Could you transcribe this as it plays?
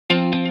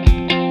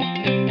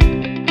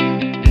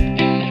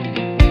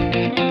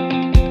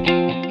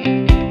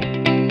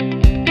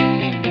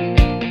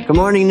Good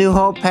morning, New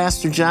Hope.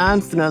 Pastor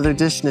John for another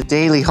edition of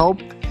Daily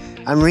Hope.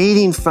 I'm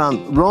reading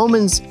from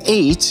Romans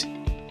 8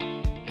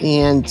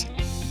 and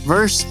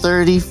verse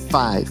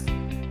 35.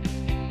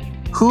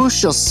 Who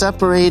shall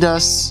separate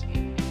us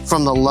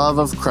from the love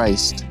of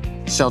Christ?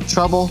 Shall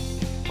trouble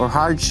or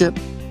hardship,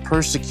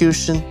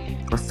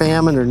 persecution or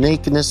famine or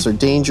nakedness or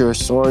danger or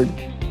sword?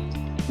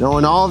 No,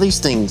 in all these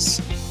things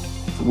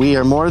we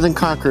are more than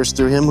conquerors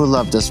through him who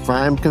loved us. For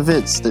I am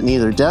convinced that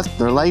neither death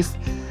nor life,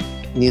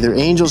 neither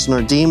angels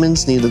nor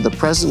demons, neither the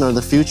present nor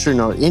the future,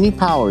 nor any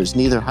powers,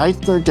 neither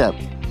height nor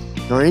depth,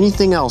 nor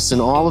anything else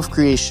in all of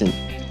creation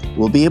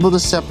will be able to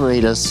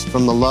separate us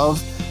from the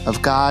love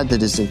of God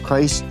that is in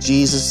Christ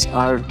Jesus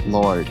our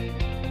Lord.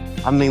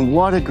 I mean,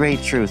 what a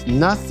great truth.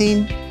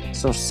 Nothing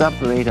shall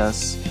separate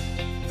us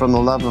from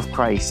the love of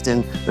Christ.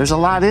 And there's a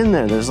lot in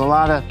there. There's a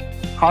lot of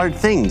hard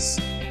things,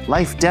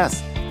 life,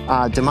 death,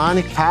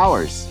 demonic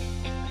powers.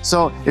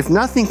 So if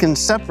nothing can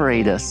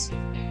separate us,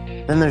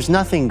 then there's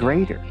nothing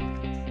greater.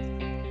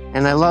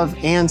 And I love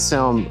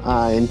Anselm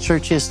in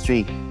church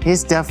history.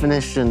 His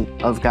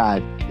definition of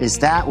God is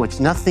that which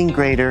nothing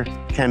greater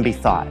can be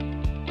thought.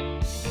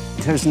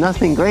 There's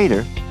nothing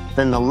greater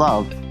than the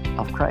love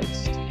of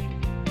Christ.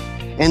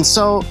 And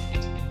so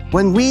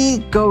when we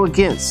go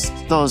against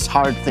those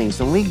hard things,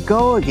 when we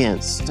go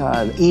against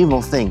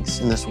evil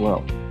things in this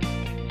world,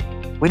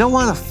 we don't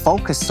want to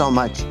focus so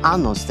much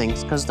on those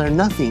things because they're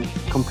nothing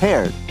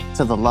compared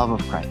to the love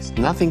of Christ.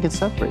 Nothing can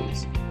separate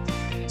us.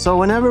 So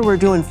whenever we're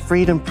doing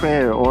freedom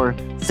prayer or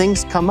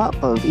things come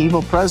up of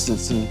evil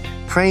presence and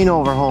praying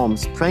over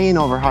homes, praying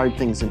over hard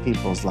things in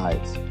people's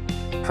lives,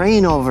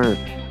 praying over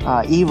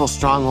evil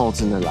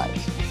strongholds in their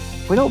lives,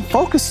 we don't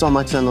focus so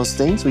much on those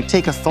things. We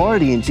take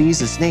authority in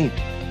Jesus' name,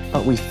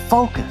 but we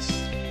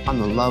focus on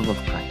the love of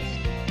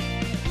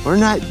Christ. We're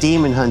not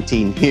demon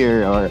hunting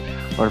here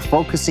or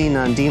focusing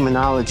on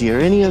demonology or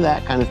any of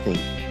that kind of thing.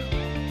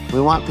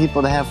 We want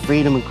people to have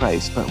freedom in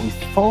Christ, but we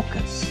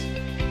focus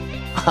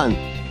on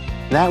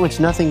that which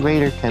nothing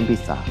greater can be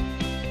thought.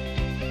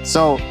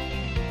 So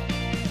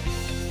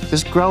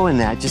just grow in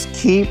that. Just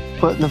keep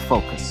putting the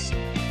focus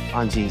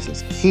on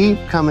Jesus.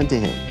 Keep coming to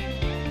him.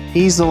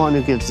 He's the one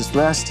who gives us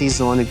rest. He's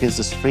the one who gives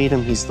us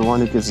freedom. He's the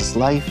one who gives us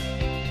life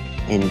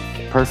and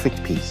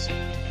perfect peace.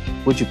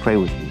 Would you pray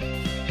with me?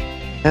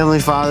 Heavenly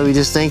Father, we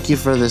just thank you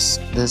for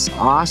this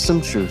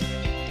awesome truth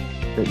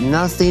that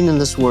nothing in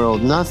this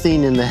world,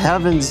 nothing in the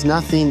heavens,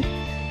 nothing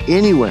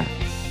anywhere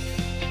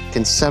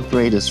can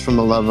separate us from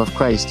the love of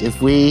Christ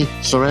if we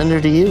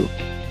surrender to you.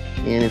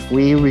 And if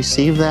we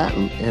receive that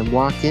and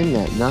walk in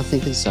that,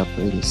 nothing can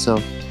separate us.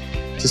 So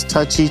just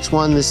touch each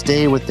one this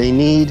day what they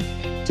need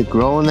to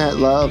grow in that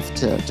love,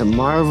 to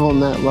marvel in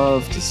that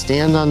love, to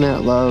stand on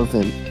that love,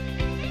 and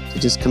to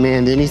just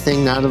command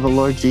anything not of the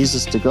Lord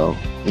Jesus to go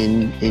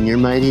in your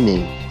mighty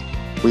name.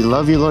 We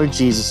love you, Lord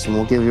Jesus, and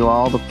we'll give you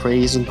all the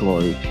praise and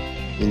glory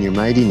in your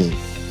mighty name.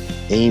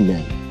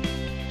 Amen.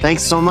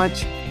 Thanks so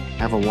much.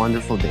 Have a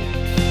wonderful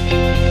day.